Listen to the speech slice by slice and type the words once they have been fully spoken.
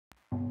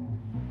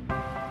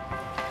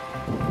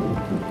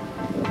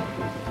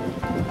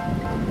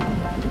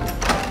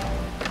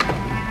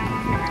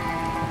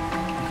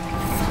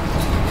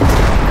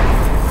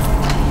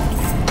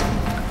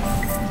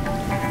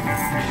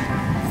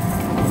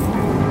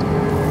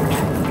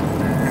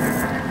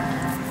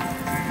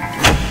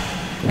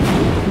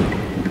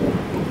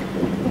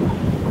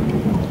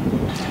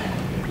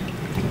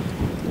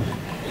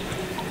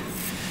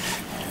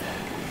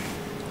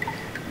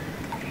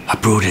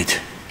uprooted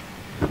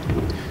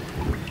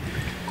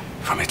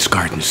from its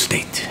garden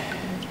state,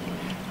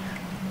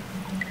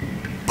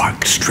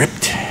 bark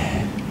stripped,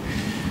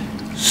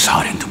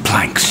 sawed into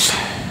planks.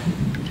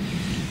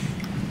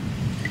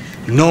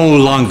 No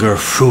longer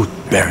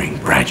fruit-bearing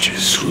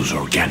branches whose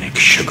organic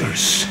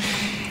sugars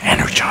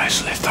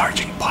energize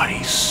lethargic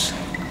bodies,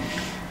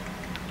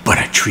 but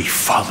a tree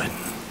fallen,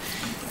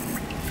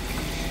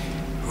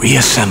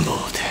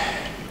 reassembled,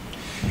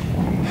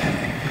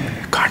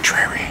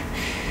 contrary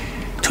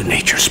to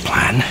nature's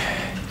plan,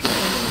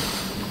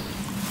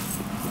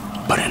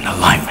 but in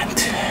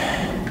alignment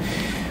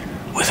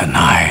with an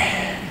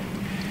eye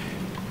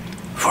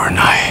for an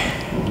eye.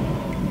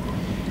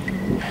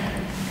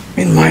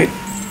 In my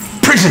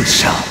prison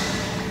cell,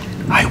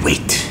 I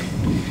wait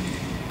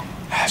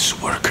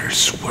as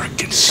workers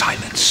work in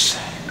silence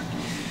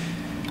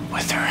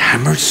with their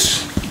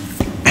hammers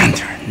and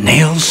their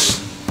nails.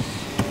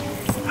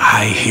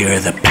 I hear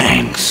the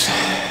pangs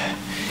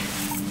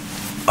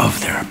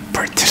of their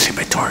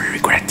participatory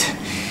regret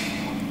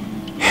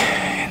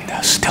in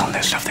the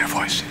stillness of their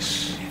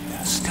voices. In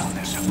the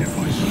stillness of their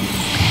voices.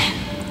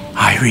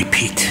 I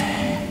repeat,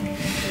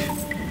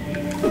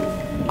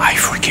 I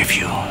forgive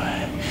you.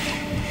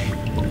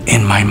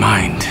 In my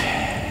mind,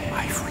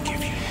 I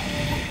forgive you.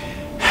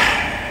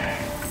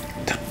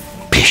 The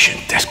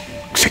patient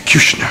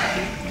executioner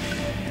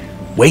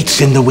waits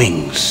in the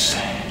wings,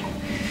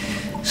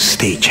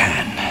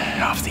 stagehand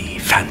of the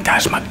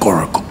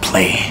phantasmagorical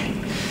play.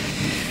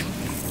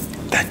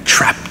 The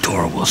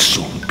trapdoor will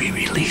soon be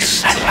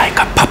released, and like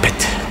a puppet,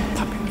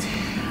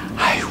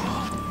 I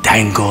will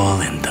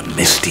dangle in the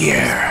misty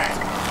air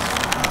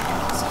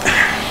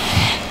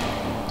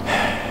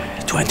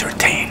to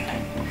entertain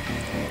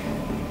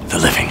the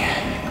living.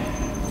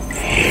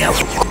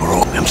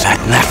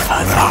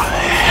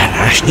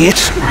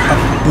 It's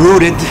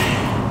uprooted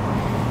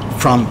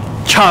from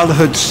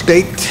childhood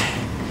state,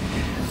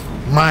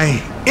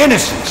 my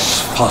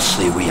innocence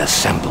falsely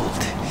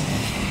reassembled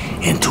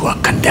into a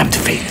condemned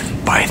faith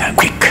by the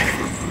quick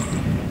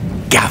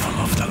gavel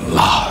of the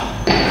law.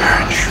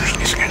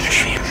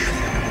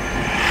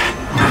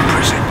 The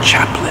prison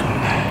chaplain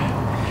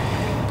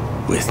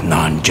with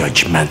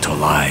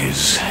non-judgmental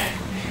eyes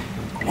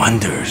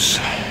wonders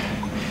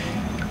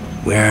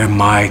where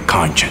my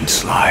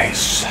conscience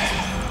lies.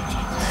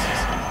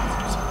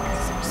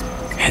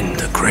 In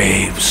the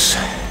graves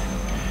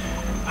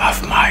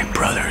of my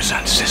brothers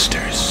and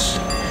sisters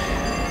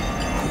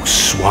who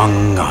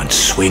swung on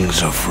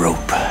swings of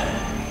rope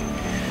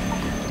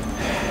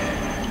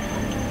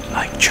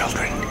like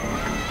children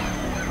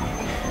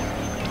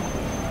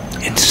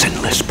in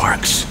sinless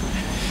parks.